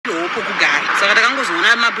saka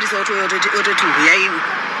takangozoona mapurisa ototi huyai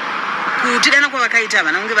kuti dana kwavakaita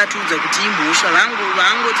vanange vatiudza kuti imhosva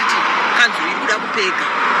vangotiti kanzuro iri kuda kupeka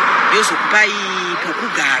yozokupai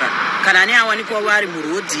pokugara kana ane awanikwa vari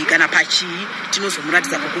murodhi kana pachii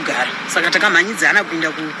tinozomuratidza pokugara. Saka takamhanyidzana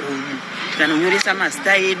kuenda kugomo tikanonyoresa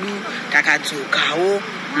mazita edu takadzokawo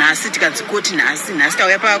nhasi tikanzi koti nhasi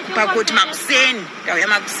tauya pakoti makuseni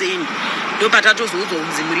ndopatatozoudza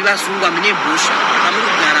kunzi muri vasungwa mune mhosva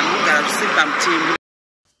pamurikugara zvisiri pamutemo.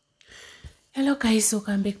 Hello guys,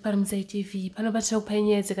 welcome back paMuzai TV. Panobatira kupai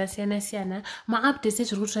nyaya dzakasiyana-siyana, ma-updates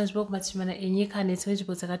ezviri kutransferwa kumatimana enyika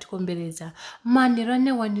netsenzipo dzakatikomberedza. Manheru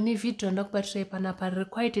anewa ndine vhidhiyo randakubatirai panapa riri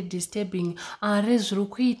quite disturbing rezviri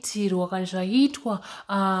kuitirwa kana zvaitwa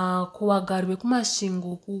kuvagari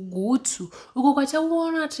vekumasvingo kuGutu. Uko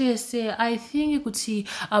kwataona tese, I think kuti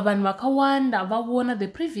vanhu vakawanda vaona the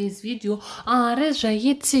previous video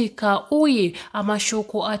rezvaitika uye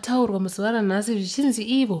mashoko ataurwa muzuva ranhasi zvichinzi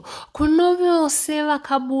ivo vose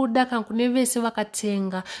vakabuda kana kune vese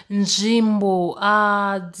vakatenga nzvimbo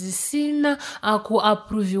dzisina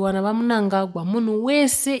kuapruviwa navaMunangagwa. Munhu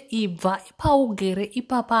wese ibva paugere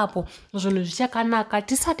ipapapo. Zvinhu zvichakanaka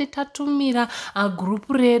tisati tatumira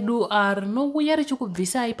gurupu redu rinouya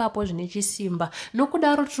richikubvisa ipapo zvine chisimba.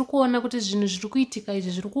 Nokudaro tiri kuona kuti zvinhu zviri kuitika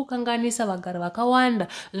izvi zviri kukanganisa vagari vakawanda,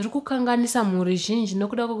 zviri kukanganisa mhuri zhinji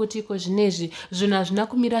nokuda kwokuti iko zvinezvi zvinhu hazvina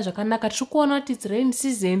kumira zvakanaka. Tiri kuona kuti it's rain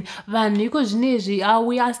season, vanhu iko zvinezvi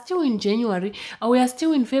we are still in January, we are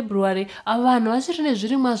still in February, vanhu vachiri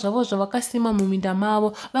nezvirimwa zvavo zvavakasima muminda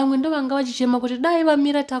mavo. Vamwe ndo vanga vachichema kuti dai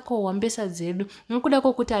vamira takohwa mbesa dzedu, nokuda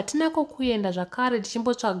kwokuti hatina kokuenda zvakare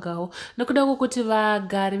tichimbotsvagawo, nokuda kwokuti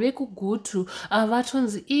vagari vekuGutu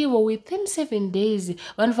vatonzi ivo within 7 days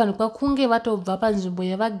vanofanirwa kunge vatobva panzvimbo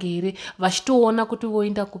yavagere vachitoona kuti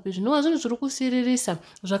voenda kupi. Zvinova zvinhu zviri kusiririsa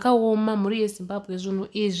zvakaoma mhuri yeZimbabwe. Zvinhu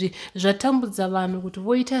izvi zvatambudza vanhu kuti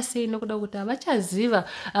voita sei nokuda kuti havachaziva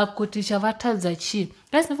kuti chavatadza chii.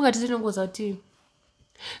 Guys, ndinofunga tisinongoza kuti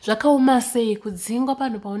zvakaoma sei kudzingwa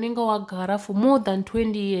panhu paunenge wagara for more than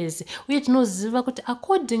 20 years. Uye tinoziva kuti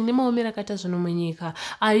according nemaomero akaita zvinhu munyika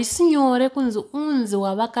haisi nyore kunzi unzi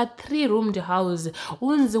wavaka 3-roomed house,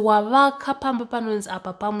 unzi wavaka pamba panonzi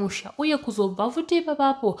apa pamusha, uye kuzobva futi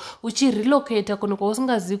ipapapo uchirelocata kuno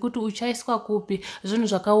kwausingazivi kuti uchaiswa kupi. Zvinhu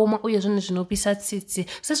zvakaoma uye zvinhu zvinopisa tsitsi.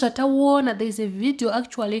 Sezvataona, there is a video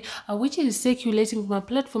actually which is circulating kuma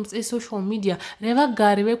platforms esocial media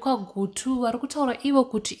revagari vekwaGutu vari kutaura ivo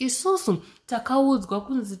kuti isusu takaudzwa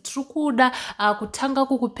kunzi tiri kuda kutanga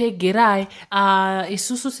kukupegerai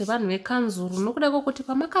isusu sevanhu vekanzuru, nokuda kwokuti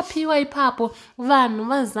pamakapiwa ipapo vanhu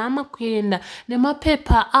vazama kuenda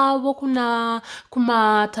nemapepa avo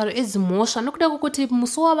kumataro edzimhosva, nokuda kwokuti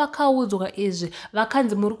musi wavakaudzwa izvi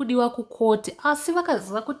vakanzi muri kudiwa kukoti, asi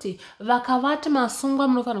vakaziva kuti vakavati masungwa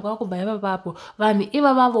munofanirwa kubva ipapapo, vanhu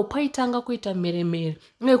ivavavo paitanga kuita mheremhere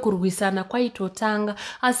uye kurwisana kwaitotanga.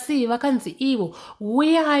 Asi vakanzi ivo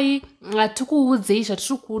uyai tikuudzei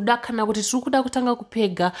zvatiri kuda kana kuti tiri kuda kutanga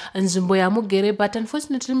kupega nzvimbo yamugere. But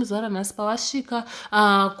unfortunately muzuva ranhasi pavasvika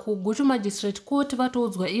kuGutu Magistrate Court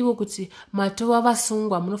vatoudzwa ivo kuti matova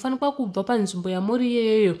vasungwa, munofanirwa kubva panzvimbo yamuri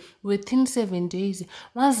iyoyo within 7 days.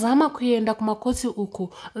 Vazama kuenda kumakoti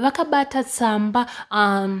uku vakabata tsamba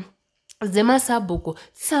dzemasabhuku,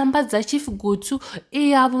 tsamba dzaChief Gutu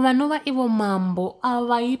avo vanova ivo mambo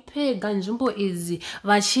avaipega nzvimbo idzi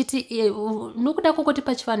vachiti nokuda kwokuti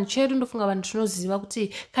pachivanhu chedu ndofunga vanhu tinoziva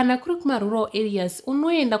kuti kana kuri kumarural areas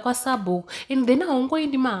unoenda kwasabhuku and then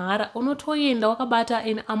haungoendi mahara, unotoenda wakabata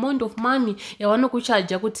an amount of money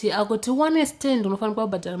yavanokuchaja kuti one stand unofanirwa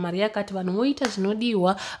kubhadhara mari yakati. Vanhu voita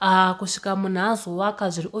zvinodiwa kusvika munhu azovaka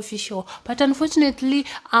zviri official. But unfortunately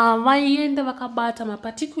vaienda vakabata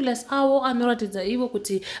maparticulars avo anoratidza ivo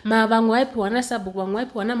kuti vamwe vaipiwa nasabhuku, vamwe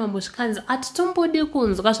vaipiwa namambo zvikanzi hatitombodi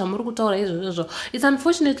kunzwa zvamuri kutaura izvozvo. It's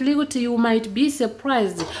unfortunately kuti you might be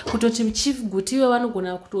surprised kutoti Chief Gutu ivo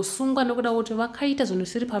vanogona kutosungwa nokuda kuti vakaita zvinhu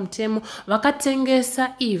zvisiri pamutemo,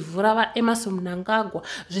 vakatengesa ivhu ravaMunangagwa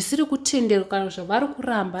zvisiri kutenderwa kana zvavari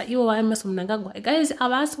kuramba ivo vaMunangagwa. Guys,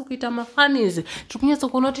 havasi kuita mafanizi. Tiri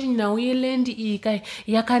kunyatsokuona kuti nhau yeland iyi kai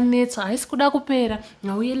yakanetsa, haisi kuda kupera.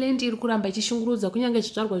 Nhau yeland iri kuramba ichishungurudza kunyange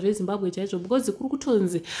zvizvarwa zveZimbabwe chaizvo, because kuri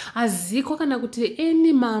kutonzi haziko kana kuti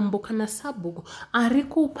eni mambo kana sabhuku ari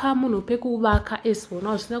kupa munhu pekuvaka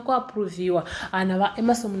ezvona zvisina kuapruviwa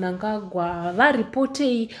navaMunangagwa.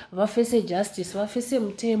 Varipotei, vafese justice, vafese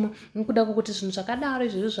mutemo, nokuda kwokuti zvinhu zvakadaro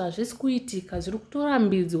izvozvo hazvisi kuitika, zviri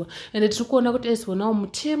kutorambidzwa. Ende tiri kuona kuti ezvonawo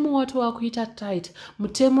mutemo watova kuita tight,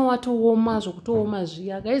 mutemo watooma zvokutooma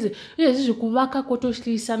zviya. Guys, izvi zvekuvaka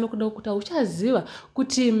kwototyisa nokuda kwokuti uchaziva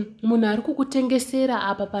kuti munhu ari kukutengesera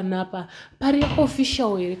apa panapa apa pari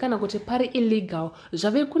official here kana kuti pari illegal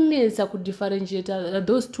zvave kunetsa kudifferentiate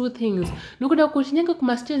those two things nokuda kuti nyanga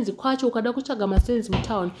kumastenzi kwacho ukada kutsvaga mastenzi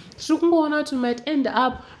mutown tiri kungoona kuti might end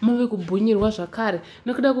up muve kubhunyirwa zvakare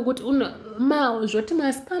nokuda kwokuti zvoti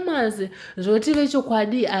mascammers zvoti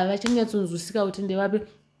vechokwadi havachanyatsonzwisika kuti ndevapi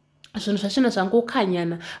zvinhu zvachona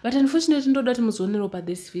zvangokanyana but unfortunately ndoda kuti muzionero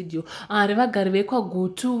pathis video revagari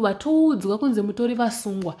vekwaGutu vatoudzwa kunze mutori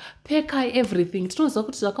vasungwa pekai everything tinoziva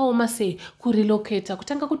kuti zvakaoma sei kurelocata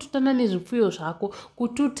kutanga kututana nezvipfuyo zvako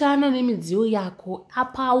kututana nemidziyo yako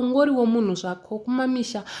apa ungoriwo munhu zvako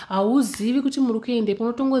kumamisha hauzivi kuti muri kuendepo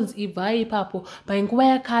unotongonzi ibvai ipapo painguva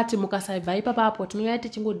yakati mukasaibva ipapapo tinoya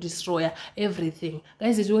tichingodestroya everything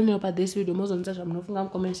guys tionero pathis video mozonzwa zvamunofunga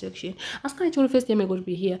mucomment section asi kana chiri first time to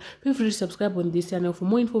be here feel free to subscribe on this channel for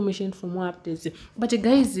more information, for more updates. But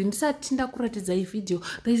guys, ndisati ndakuratidza iyi video,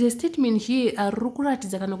 there is a statement here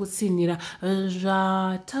arikuratidza kana kutsinira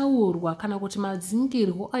zvataurwa kana kuti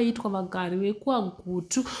madzingirwo aitwa vagari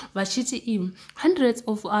vekwaGutu vachiti hundreds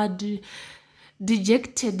of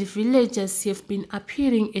dejected villagers have been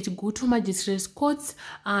appearing at Gutu magistrates courts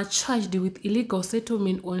are charged with illegal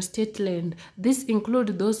settlement on state land. This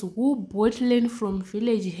includes those who bought land from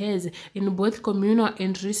village heads in both communal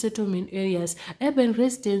and resettlement areas. Urban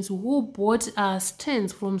residents who bought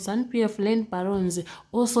stands from ZANU-PF land barons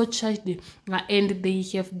also charged and they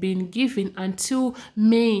have been given until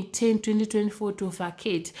May 10, 2024 to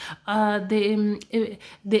vacate. The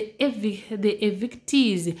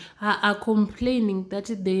evictees are complaining that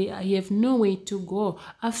they have no way to go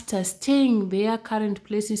after staying their current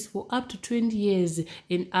places for up to 20 years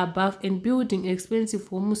and above and building expensive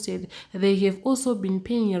homestead. They have also been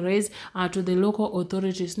paying a raise to the local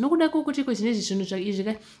authorities. Nokuda kuti kwezvinezvi zvinhu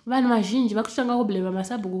zvaizvi vanhu vazhinji vakutanga kublema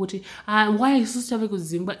masabhuku kuti why isusu tave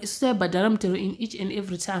kudzingwa isusu taibhadhara mutero in each and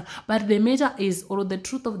every time, but the matter is, or the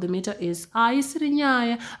truth of the matter is, isiri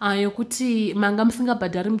nyaya yokuti manga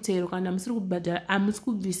musingabhadhari mutero kana musiri kubhadhara hamusi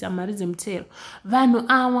kubvisa mari dzemutero. Vanhu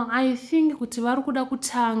ava I think kuti vari kuda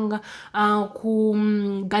kutanga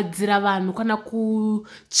kugadzira vanhu kana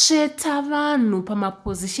kutsveta vanhu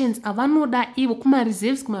pamapositions avanoda ivo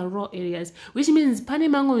kuma-reserves kuma-rural areas, which means pane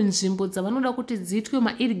mamwe nzvimbo dzavanoda kuti dziitwe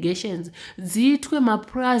ma-irrigations, dziitwe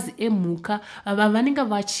mapurazi emhuka vanenge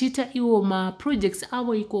vachiita ivo ma-projects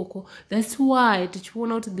avo ikoko. That's why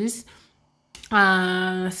tichiona kuti this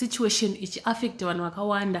situation ichi affect vanhu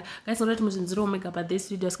vakawanda. Guys, I want to muzvinzira omega pathis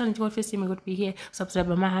video. As kana chiva first time to be here, subscribe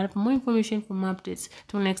mahara for more information, for more updates.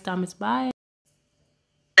 Till next time, it's bye.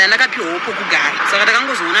 Ndakapiwa upo kugara saka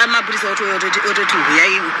takangozoona mapurisa ototi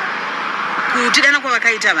huyai kuti dana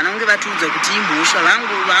kwavakaita vana unge vatiudza kuti imhosva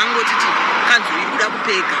vangotiti kanzuru iri kuda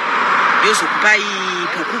kupeka yozokupai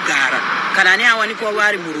pokugara kana ane awanikwa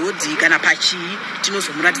vari murodhi kana pachii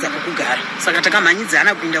tinozomuratidza pokugara. Saka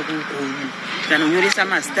takamhanyidzana kuenda kugomo tikanonyoresa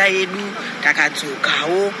mazita edu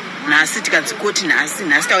takadzokawo nhasi tikanzikoti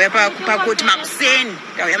nhasi tauya pakoti makuseni,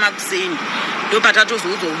 tauya makuseni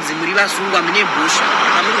ndopatatozoudza kunzi muri vasungwa mune mhosva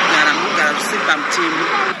pamuri kugara zvisiri pamutemo.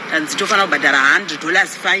 Tanzi tofanira kubhadhara $100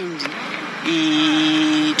 fine.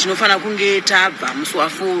 Tinofanira kunge tabva musi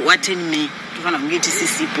wa10 May tofanira kunge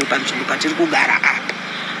tisisipo panzvimbo patiri kugara apa.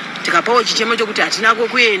 Tikapawo chichemo chokuti hatina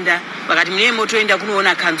kuenda, vakati mune motoenda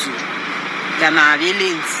kunoona kanzuru kana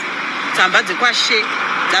velenzi. Tsamba dzekwashe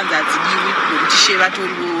dzanzi hadzidiwi nokuti she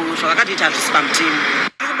vatoriwo zvavakatoita hazvisi pamutemo.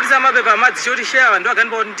 Kubudisa mapepa amadzishoti she ava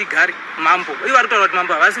ndovakandipa kuti ndigare mambo. Ivo vari kutaura kuti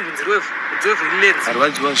mambo havasi bvunzirwevhuilenzi.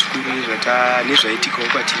 Arwadziwa zvikuru nezvaitikawo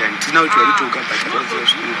kwatirani tisina kuti varitoka but arwadziwa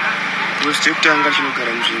zvikuru. Because chekutanga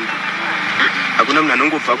chinogara munzvimbo hakuna munhu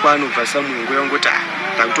anongobva kwaanobva samunhu yangoti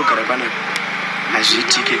takutogara panapa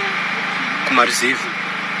hazviitike. Kumareserve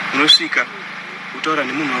unosvika utaura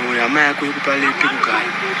nemunhu hama yako yokupa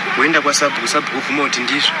pekugara, woenda kwasabhuku, sabhuku vhuma kuti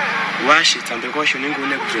ndizvo washe tsamba yakwashe unenge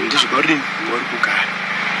una kuti ndizvo pauri kugara.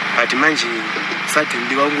 But manje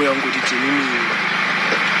sadhindi wangu yangoti tinini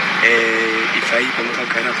ifai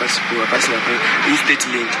pamakagara pasina estate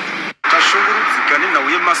land. Tashungurudzika nenhau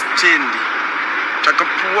yemastendi.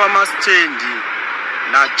 Takapuwa mastendi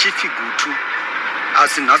nachief Gutu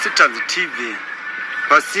asi nhasi tanzi TV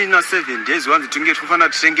pasina 7 days wanzi tinge tofanira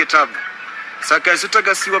titenge tabva. Saka isu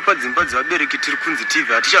takasiwa padzimba dzevabereki tiri kunzi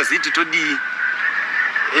TV hatichazivi todii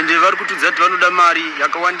ende vari kutudza kuti vanoda mari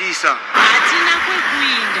yakawandisa. Hatina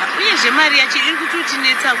kwekuinda uyezve mari yacho iri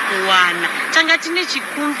kutotinetsa kuwana. Tanga tine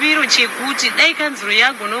chikumbiro chekuti dai kanzuro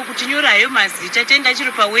yagonawo kutinyorayo mazita tienda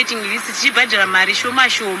chiri pawaiting list tichibhadhara mari shoma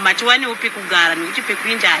shoma tiwanewo pekugara nekuti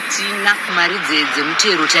pekuinda hatina. Mari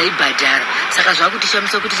dzemutero taibhadhara saka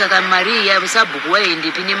zvakutishamisa kuti saka mari iyi sabhuku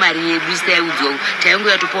waendepi nemari yedu isitaiudzwa tainge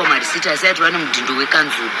yatopawa marisita asi yatova nemudhindo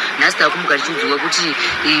wekanzuro. Nhasi takumbuka tichiudzwa kuti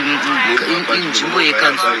inzvimbo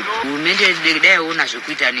yekanzuro. Hurumende daiona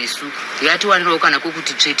zvekuita nesu yatiwanirawo kana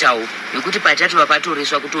kwokuti tsvetawo nekuti patatu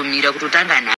vapatoreswa kutomira kutotanga